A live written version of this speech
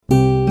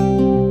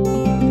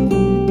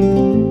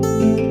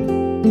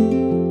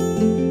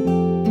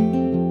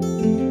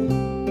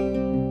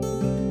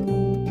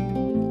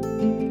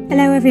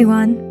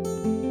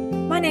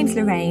everyone. My name's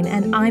Lorraine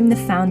and I'm the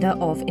founder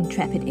of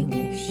Intrepid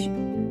English.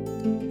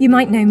 You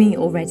might know me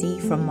already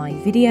from my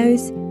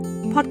videos,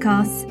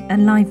 podcasts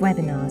and live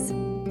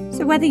webinars.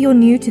 So whether you're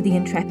new to the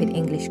Intrepid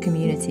English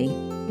community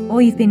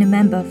or you've been a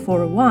member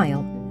for a while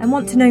and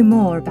want to know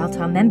more about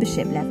our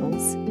membership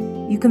levels,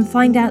 you can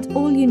find out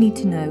all you need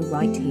to know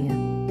right here.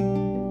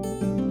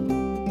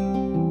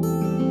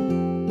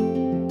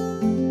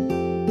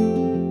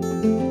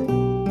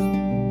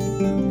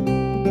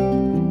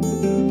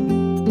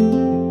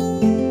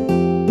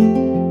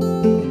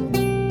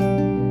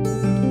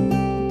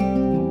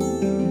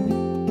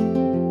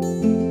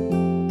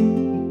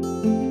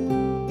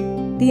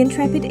 The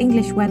Intrepid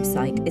English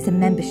website is a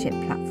membership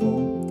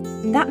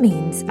platform. That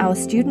means our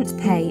students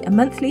pay a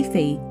monthly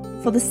fee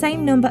for the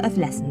same number of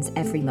lessons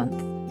every month.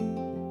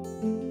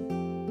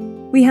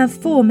 We have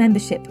 4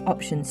 membership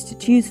options to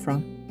choose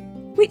from,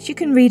 which you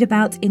can read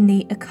about in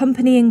the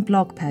accompanying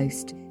blog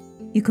post.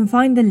 You can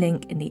find the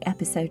link in the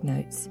episode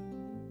notes.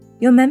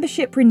 Your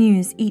membership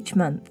renews each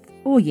month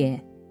or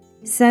year,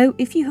 so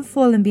if you have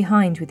fallen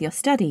behind with your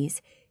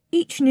studies,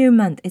 each new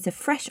month is a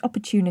fresh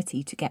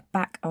opportunity to get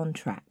back on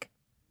track.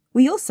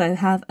 We also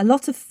have a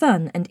lot of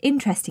fun and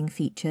interesting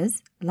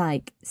features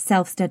like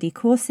self-study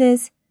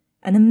courses,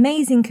 an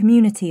amazing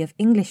community of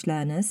English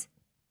learners,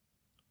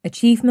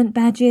 achievement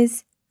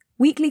badges,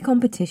 weekly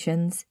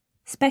competitions,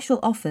 special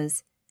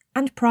offers,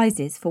 and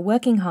prizes for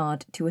working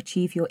hard to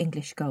achieve your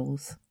English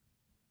goals.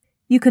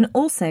 You can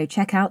also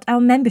check out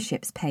our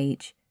memberships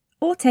page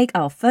or take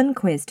our fun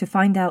quiz to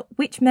find out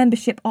which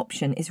membership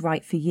option is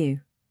right for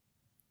you.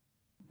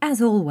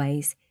 As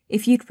always,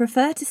 if you'd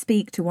prefer to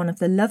speak to one of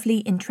the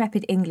lovely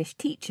Intrepid English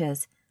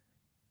teachers,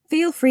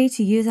 feel free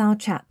to use our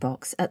chat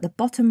box at the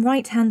bottom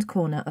right-hand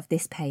corner of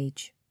this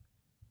page.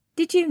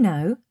 Did you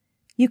know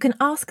you can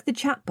ask the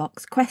chat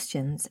box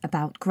questions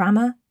about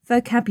grammar,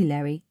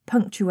 vocabulary,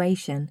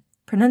 punctuation,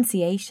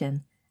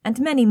 pronunciation, and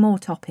many more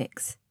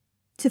topics?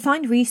 To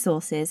find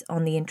resources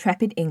on the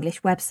Intrepid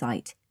English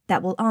website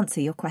that will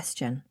answer your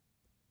question.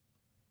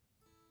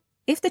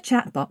 If the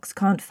chat box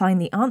can't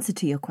find the answer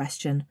to your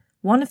question,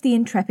 one of the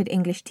Intrepid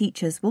English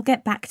teachers will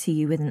get back to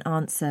you with an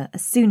answer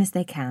as soon as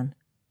they can.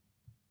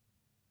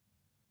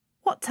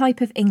 What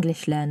type of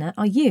English learner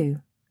are you?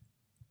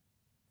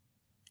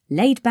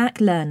 Laid-back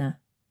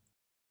learner.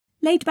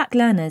 Laid-back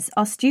learners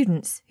are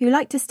students who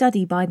like to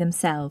study by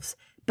themselves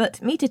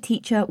but meet a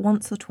teacher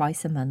once or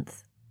twice a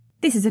month.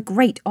 This is a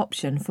great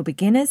option for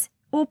beginners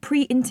or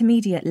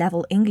pre-intermediate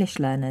level English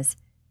learners,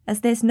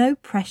 as there's no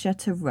pressure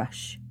to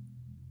rush.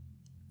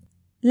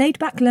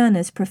 Laid-back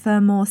learners prefer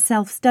more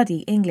self-study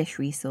English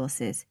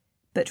resources,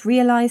 but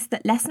realise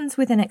that lessons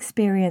with an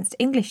experienced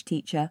English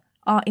teacher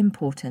are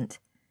important,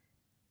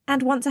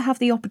 and want to have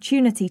the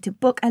opportunity to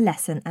book a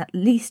lesson at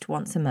least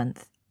once a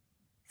month.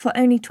 For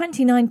only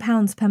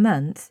 £29 per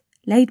month,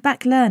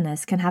 laid-back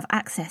learners can have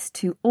access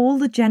to all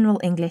the general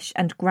English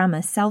and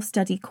grammar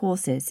self-study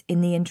courses in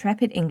the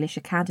Intrepid English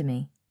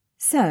Academy.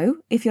 So,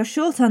 if you're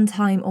short on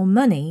time or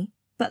money,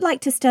 but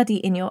like to study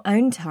in your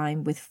own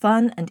time with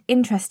fun and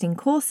interesting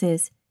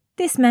courses,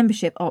 this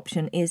membership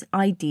option is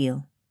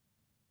ideal.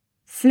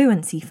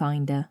 Fluency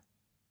Finder.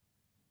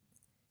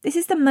 This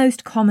is the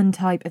most common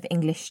type of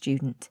English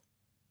student.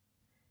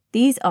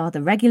 These are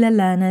the regular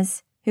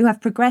learners who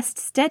have progressed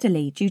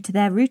steadily due to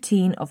their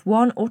routine of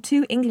 1 or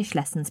 2 English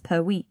lessons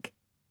per week.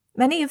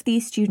 Many of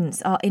these students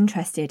are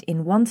interested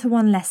in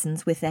one-to-one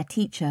lessons with their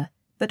teacher,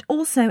 but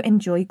also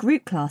enjoy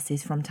group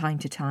classes from time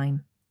to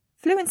time.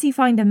 Fluency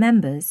Finder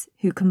members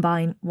who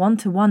combine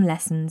one-to-one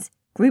lessons,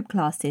 group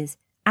classes,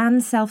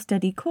 and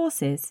self-study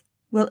courses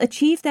will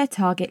achieve their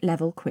target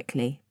level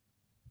quickly.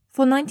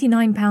 For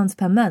 £99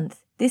 per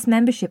month, this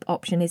membership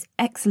option is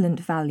excellent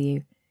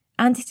value,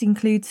 and it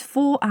includes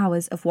 4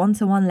 hours of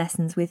one-to-one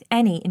lessons with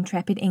any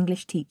Intrepid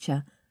English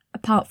teacher,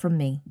 apart from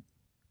me.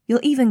 You'll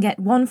even get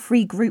 1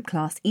 free group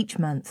class each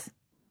month.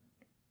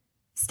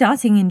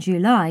 Starting in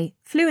July,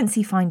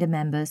 Fluency Finder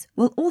members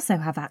will also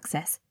have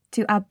access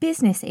to our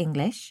Business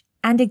English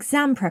and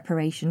exam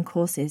preparation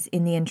courses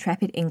in the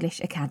Intrepid English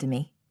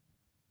Academy.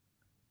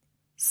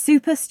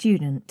 Super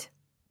Student.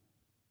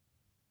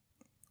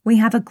 We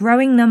have a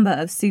growing number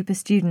of super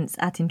students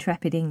at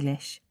Intrepid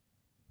English.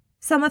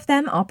 Some of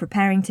them are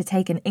preparing to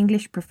take an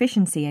English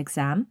proficiency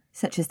exam,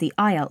 such as the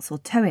IELTS or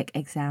TOEIC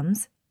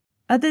exams.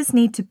 Others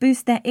need to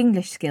boost their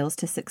English skills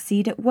to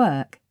succeed at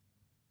work.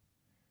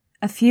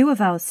 A few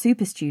of our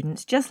super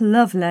students just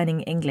love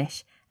learning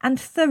English and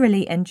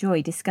thoroughly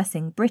enjoy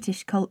discussing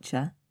British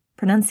culture,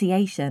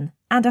 pronunciation,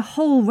 and a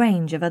whole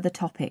range of other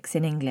topics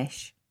in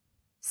English.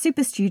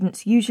 Super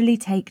students usually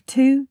take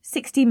 2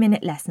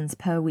 60-minute lessons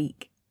per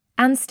week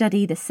and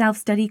study the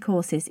self-study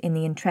courses in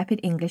the Intrepid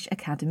English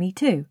Academy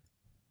too.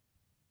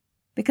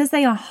 Because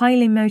they are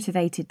highly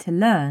motivated to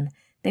learn,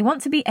 they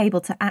want to be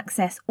able to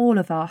access all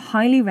of our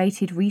highly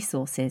rated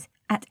resources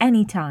at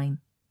any time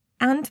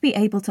and be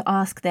able to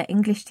ask their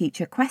English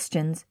teacher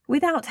questions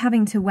without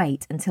having to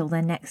wait until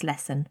their next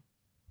lesson.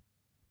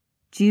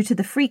 Due to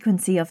the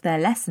frequency of their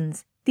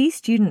lessons, these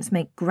students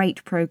make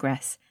great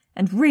progress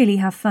and really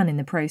have fun in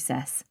the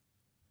process.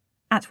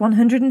 At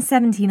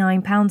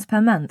 £179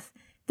 per month,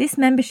 this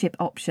membership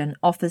option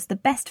offers the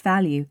best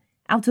value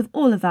out of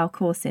all of our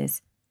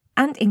courses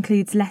and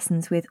includes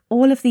lessons with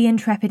all of the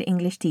Intrepid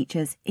English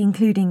teachers,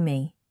 including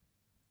me.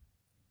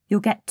 You'll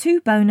get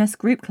 2 bonus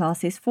group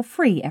classes for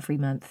free every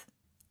month.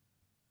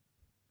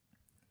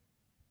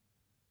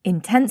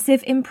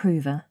 Intensive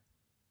Improver.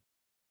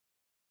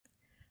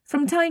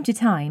 From time to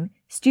time,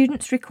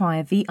 students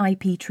require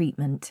VIP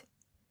treatment.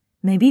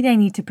 Maybe they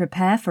need to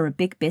prepare for a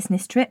big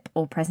business trip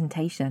or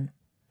presentation.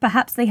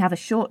 Perhaps they have a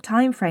short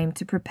time frame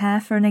to prepare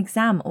for an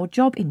exam or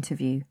job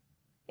interview.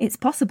 It's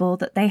possible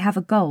that they have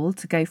a goal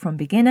to go from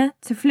beginner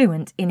to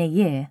fluent in a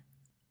year.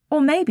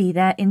 Or maybe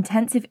their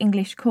intensive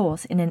English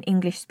course in an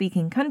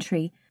English-speaking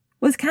country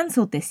was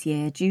cancelled this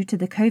year due to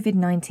the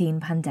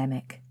COVID-19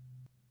 pandemic.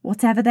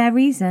 Whatever their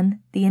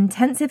reason, the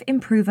Intensive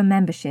Improver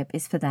membership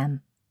is for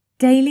them.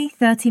 Daily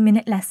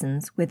 30-minute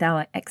lessons with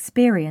our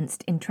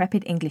experienced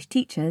Intrepid English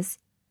teachers,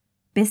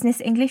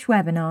 business English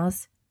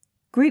webinars,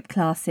 group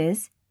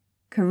classes,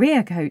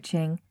 career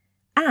coaching,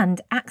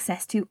 and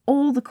access to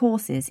all the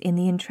courses in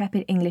the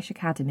Intrepid English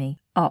Academy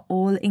are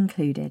all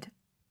included.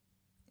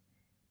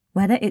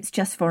 Whether it's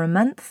just for a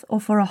month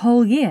or for a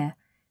whole year,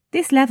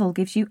 this level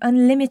gives you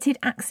unlimited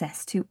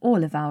access to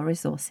all of our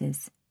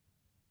resources.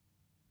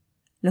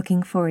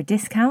 Looking for a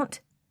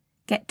discount?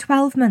 Get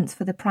 12 months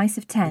for the price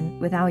of 10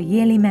 with our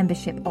yearly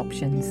membership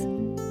options.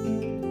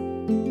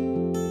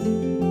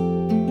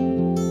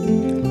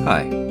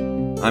 Hi,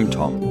 I'm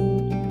Tom,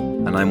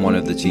 and I'm one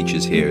of the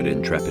teachers here at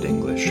Intrepid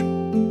English.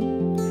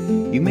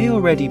 You may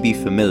already be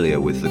familiar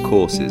with the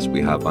courses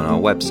we have on our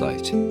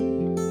website,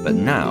 but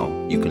now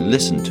you can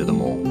listen to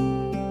them all.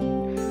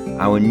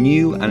 Our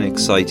new and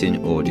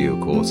exciting audio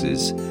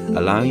courses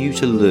allow you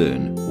to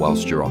learn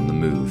whilst you're on the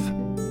move.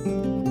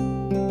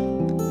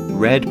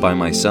 Read by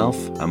myself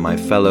and my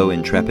fellow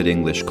Intrepid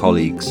English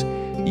colleagues,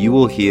 you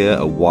will hear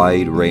a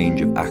wide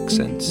range of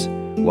accents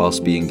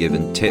whilst being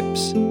given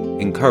tips,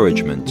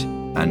 encouragement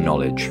and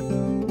knowledge.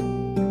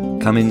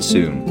 Come in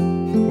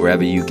soon,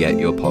 wherever you get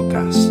your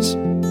podcasts.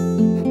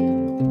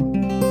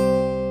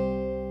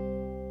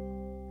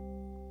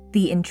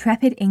 The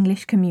Intrepid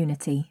English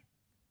Community.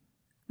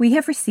 We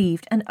have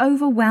received an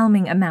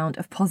overwhelming amount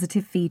of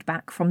positive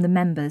feedback from the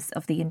members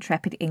of the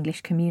Intrepid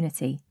English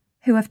community,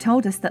 who have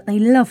told us that they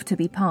love to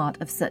be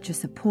part of such a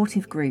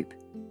supportive group,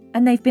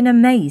 and they've been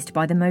amazed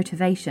by the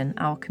motivation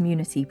our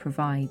community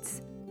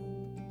provides.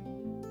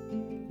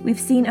 We've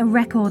seen a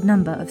record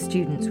number of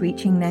students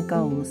reaching their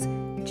goals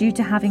due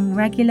to having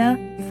regular,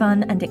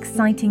 fun and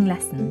exciting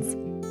lessons,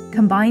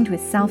 combined with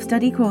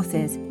self-study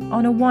courses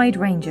on a wide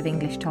range of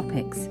English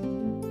topics.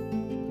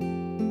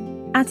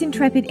 At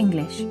Intrepid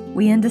English,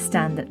 we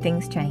understand that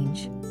things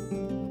change.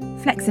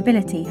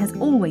 Flexibility has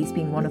always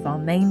been one of our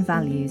main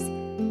values,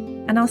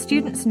 and our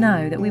students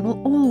know that we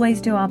will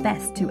always do our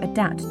best to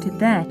adapt to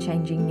their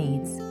changing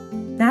needs.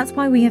 That's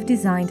why we have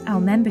designed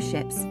our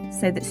memberships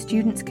so that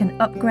students can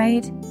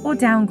upgrade or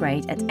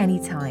downgrade at any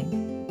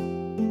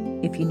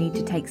time. If you need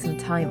to take some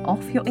time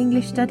off your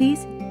English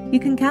studies, you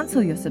can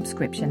cancel your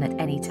subscription at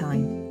any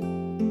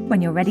time.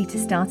 When you're ready to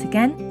start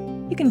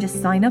again, you can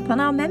just sign up on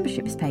our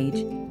memberships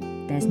page.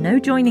 There's no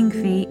joining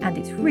fee and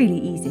it's really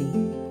easy.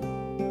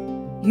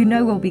 You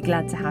know we'll be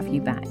glad to have you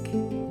back.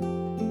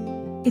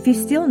 If you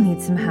still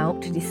need some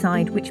help to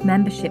decide which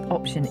membership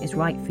option is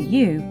right for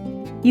you,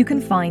 you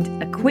can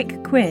find a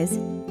quick quiz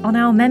on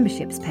our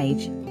memberships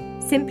page.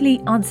 Simply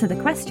answer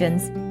the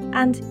questions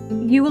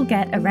and you will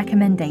get a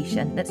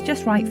recommendation that's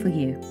just right for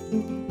you.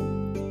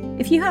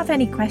 If you have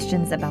any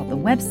questions about the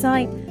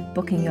website,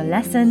 booking your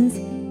lessons,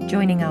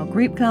 joining our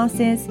group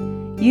classes,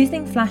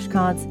 using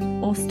flashcards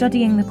or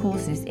studying the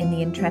courses in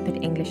the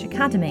Intrepid English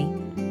Academy,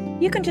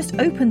 you can just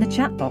open the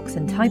chat box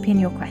and type in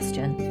your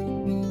question.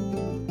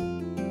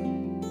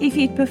 If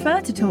you'd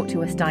prefer to talk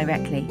to us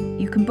directly,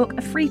 you can book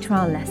a free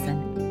trial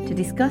lesson to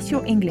discuss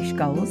your English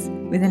goals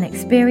with an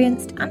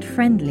experienced and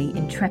friendly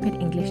Intrepid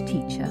English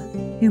teacher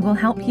who will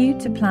help you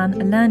to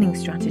plan a learning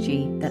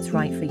strategy that's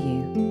right for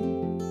you.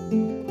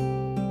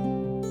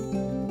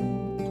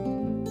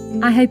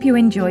 I hope you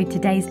enjoyed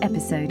today's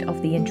episode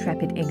of the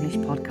Intrepid English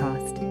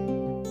podcast.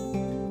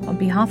 On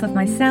behalf of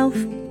myself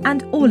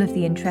and all of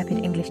the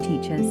Intrepid English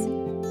teachers,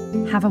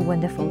 have a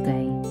wonderful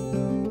day.